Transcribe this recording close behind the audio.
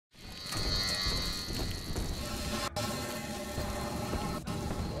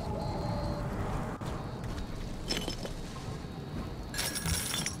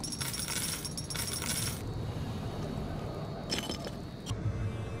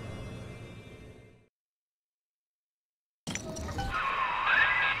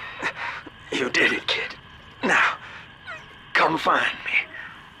You did it, kid. Now, come find me.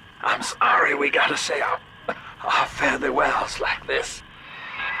 I'm sorry we gotta say our farewells like this.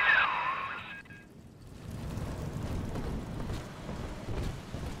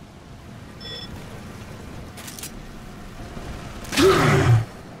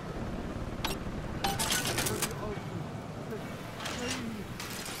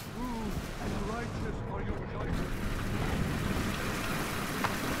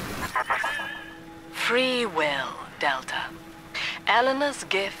 Free will, Delta. Eleanor's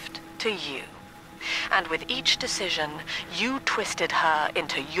gift to you. And with each decision, you twisted her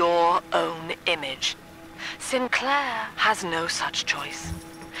into your own image. Sinclair has no such choice.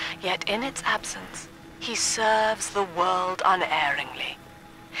 Yet in its absence, he serves the world unerringly.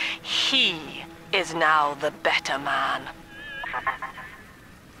 He is now the better man.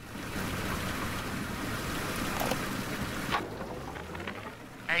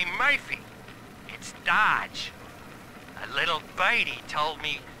 Hey, Murphy. It's Dodge. A little birdie told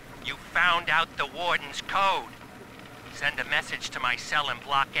me you found out the warden's code. Send a message to my cell in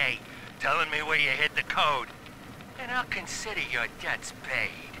Block A, telling me where you hid the code. And I'll consider your debts paid.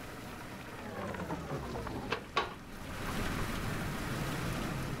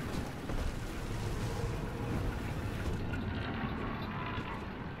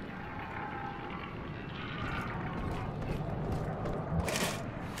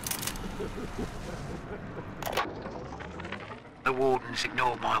 The wardens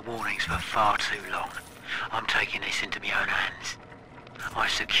ignored my warnings for far too long. I'm taking this into my own hands. I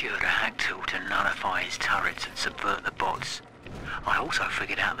secured a hack tool to nullify his turrets and subvert the bots. I also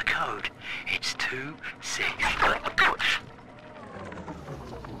figured out the code. It's 2-6...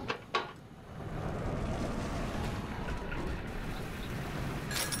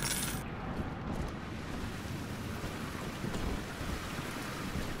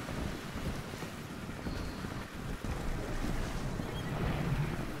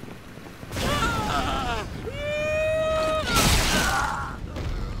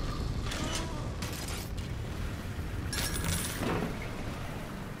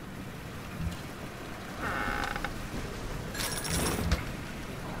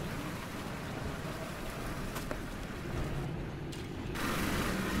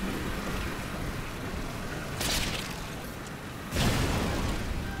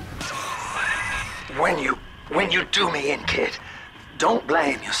 When you do me in, kid, don't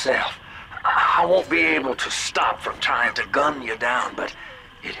blame yourself. I won't be able to stop from trying to gun you down, but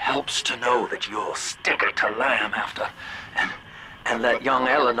it helps to know that you'll stick it to lamb after, and let young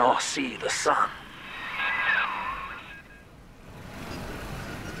Eleanor see the sun.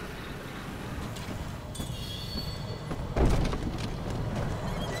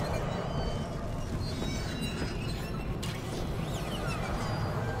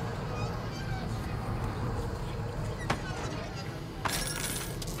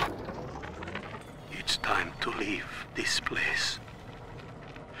 Time to leave this place.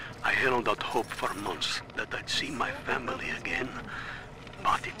 I held out hope for months that I'd see my family again,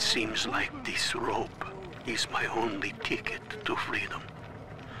 but it seems like this rope is my only ticket to freedom.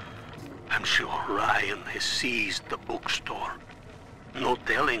 I'm sure Ryan has seized the bookstore. No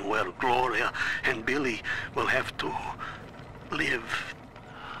telling where Gloria and Billy will have to live.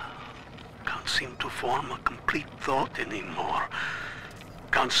 Can't seem to form a complete thought anymore.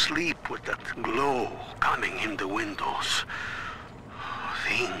 Can't sleep with that glow coming in the windows.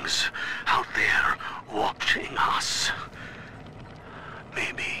 Things out there watching us.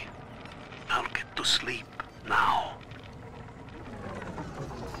 Maybe I'll get to sleep now.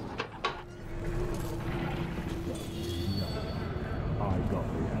 I got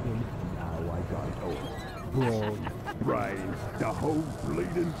the Adam, now I got it all. Broad, brains, the whole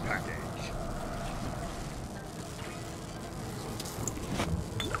bleeding package.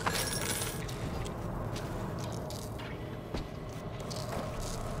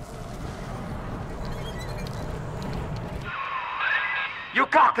 You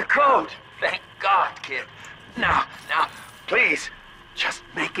got the code! Thank God, kid. Now, please, just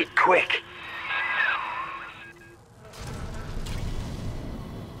make it quick.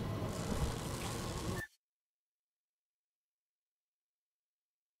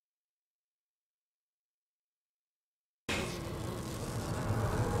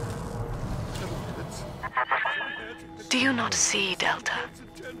 Do you not see, Delta?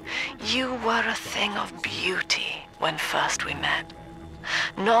 You were a thing of beauty when first we met.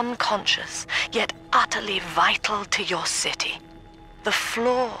 Non-conscious, yet utterly vital to your city. The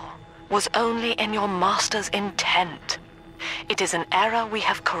flaw was only in your master's intent. It is an error we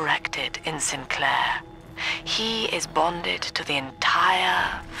have corrected in Sinclair. He is bonded to the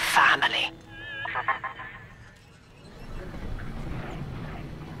entire family. You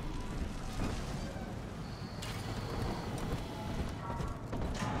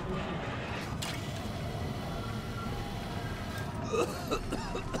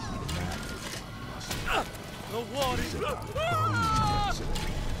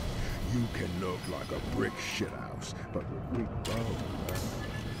can look like a brick shithouse, but with big bones.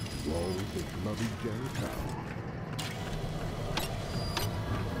 Roll the bloody downtown.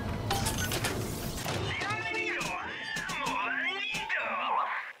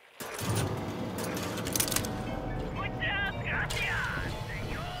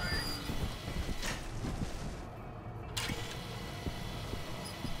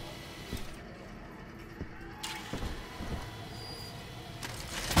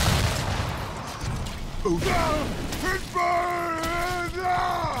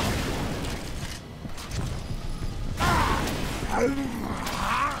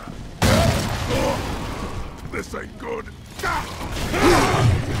 This ain't good.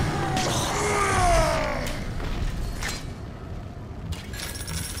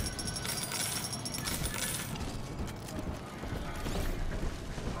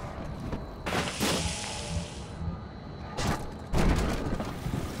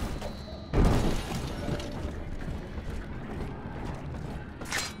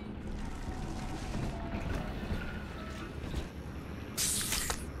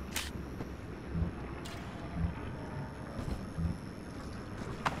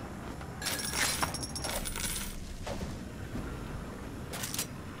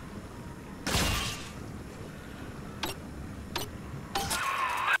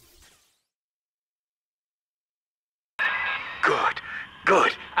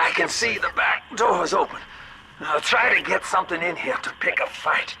 Good. I can see the back door's open. I'll try to get something in here to pick a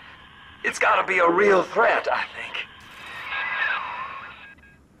fight. It's gotta be a real threat, I think.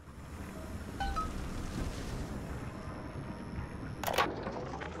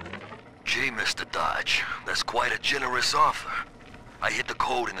 Gee, Mr. Dodge, that's quite a generous offer. I hid the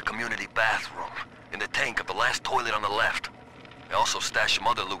code in the community bathroom, in the tank of the last toilet on the left. I also stashed some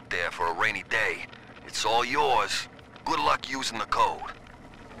other loot there for a rainy day. It's all yours. Good luck using the code.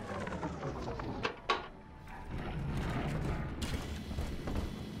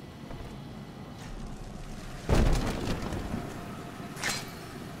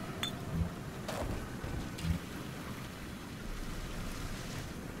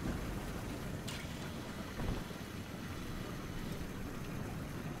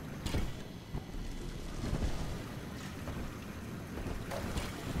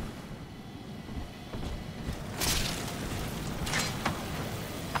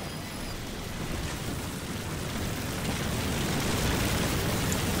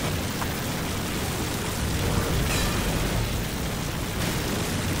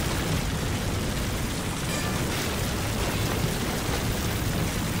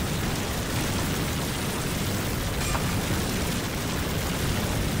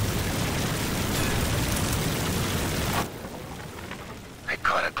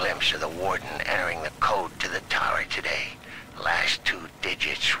 To the warden entering the code to the tower today. Last two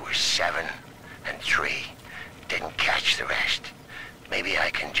digits were 7 and 3. Didn't catch the rest. Maybe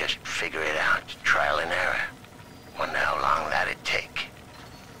I can just figure it out, trial and error. Wonder how long that'd take.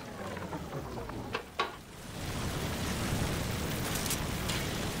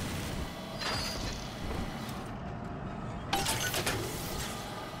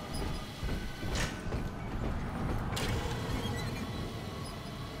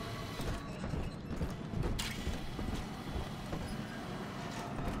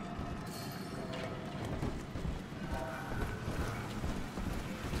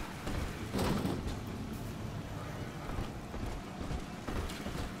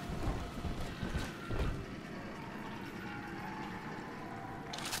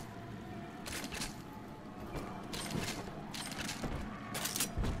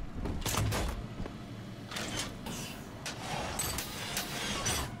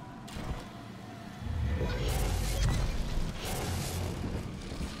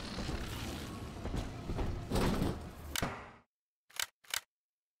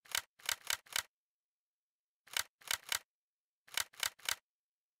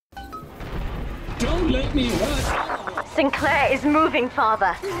 Don't let me run! Sinclair is moving,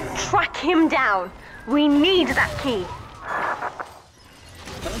 Father. Track him down. We need that key.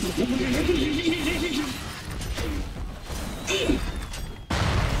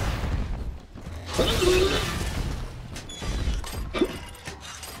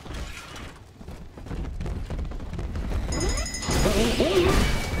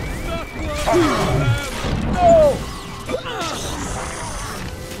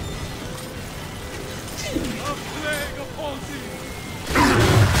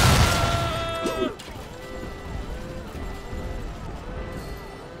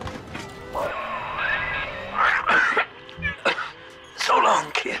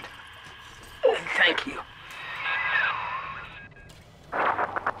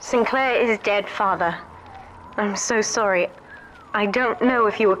 Sinclair is dead, Father. I'm so sorry. I don't know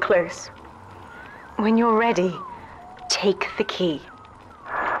if you were close. When you're ready, take the key.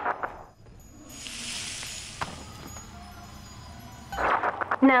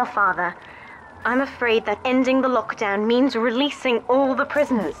 Now, Father, I'm afraid that ending the lockdown means releasing all the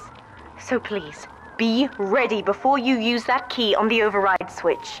prisoners. So please, be ready before you use that key on the override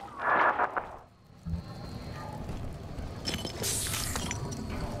switch.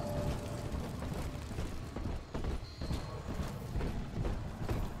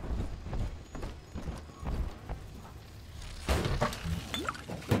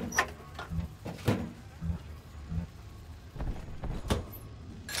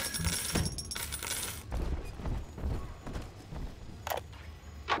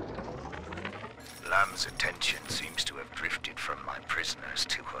 Lamb's attention seems to have drifted from my prisoners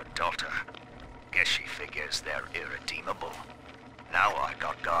to her daughter. Guess she figures they're irredeemable. Now I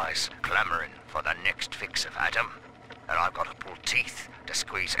got guys clamoring for the next fix of Adam, and I've got to pull teeth to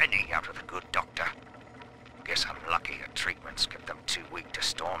squeeze any out of the good doctor. Guess I'm lucky her treatments kept them too weak to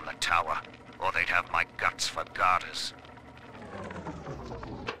storm the tower, or they'd have my guts for garters.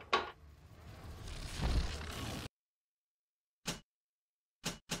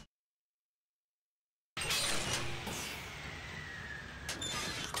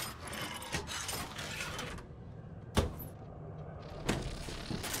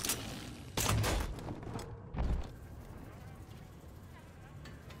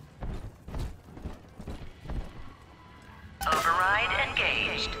 Override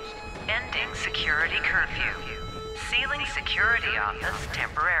engaged. Ending security curfew. Sealing security office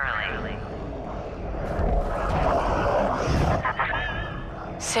temporarily.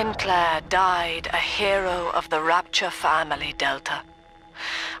 Sinclair died a hero of the Rapture family, Delta.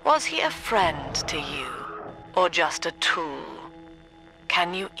 Was he a friend to you, or just a tool?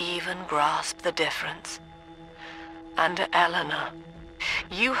 Can you even grasp the difference? And Eleanor,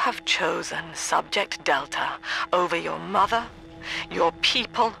 you have chosen Subject Delta over your mother, your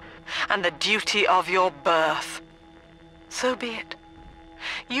people, and the duty of your birth. So be it.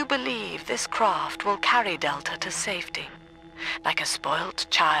 You believe this craft will carry Delta to safety, like a spoilt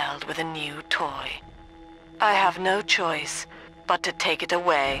child with a new toy. I have no choice but to take it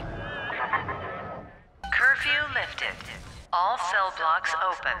away. Curfew lifted. All cell blocks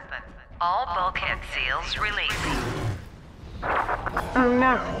open. All bulkhead seals released. Oh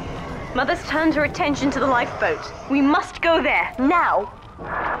no. Mother's turned her attention to the lifeboat. We must go there, now!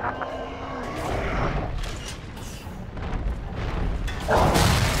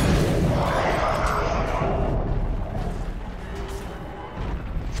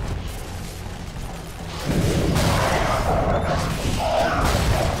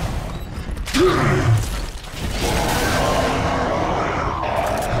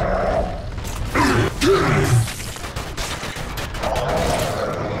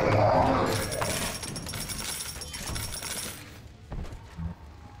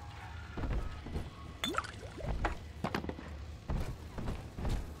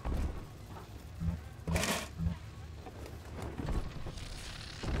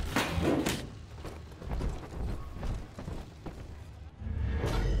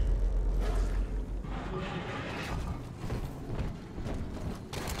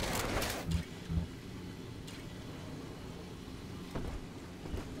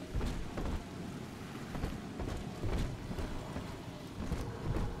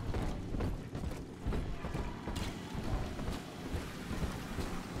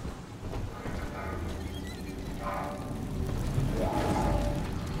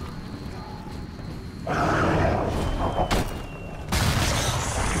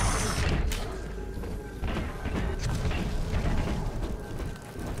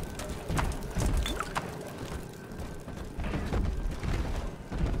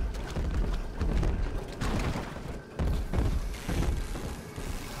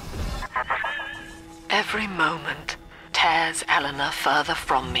 Every moment tears Eleanor further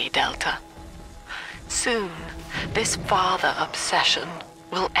from me, Delta. Soon, this father obsession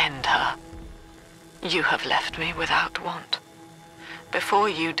will end her. You have left me without want. Before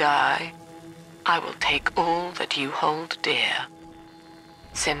you die, I will take all that you hold dear.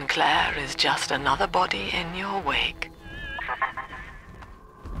 Sinclair is just another body in your wake.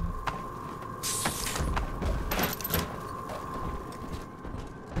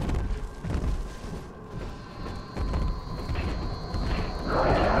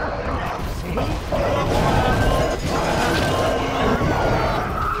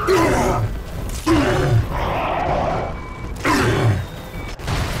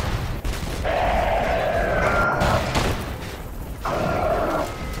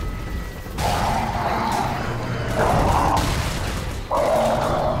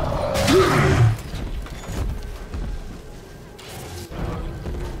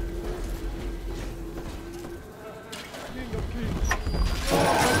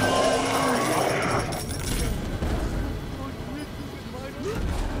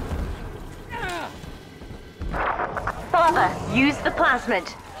 Mother, use the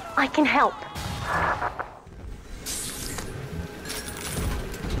plasmid. I can help.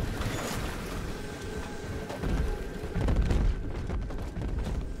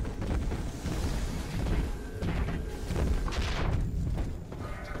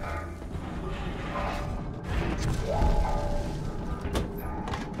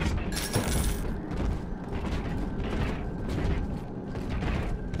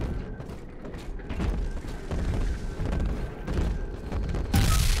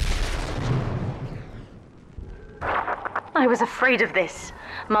 I was afraid of this.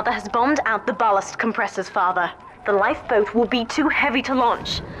 Mother has bombed out the ballast compressors, Father. The lifeboat will be too heavy to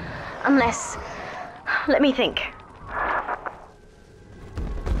launch. Unless... let me think.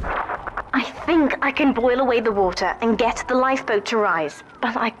 I think I can boil away the water and get the lifeboat to rise,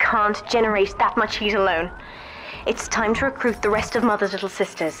 but I can't generate that much heat alone. It's time to recruit the rest of Mother's little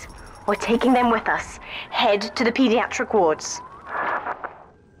sisters. We're taking them with us. Head to the pediatric wards.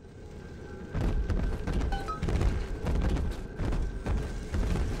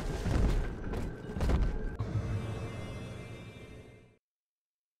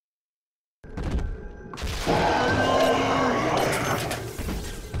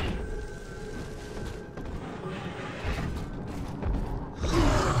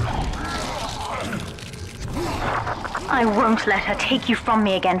 I won't let her take you from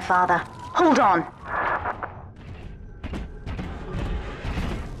me again, Father. Hold on.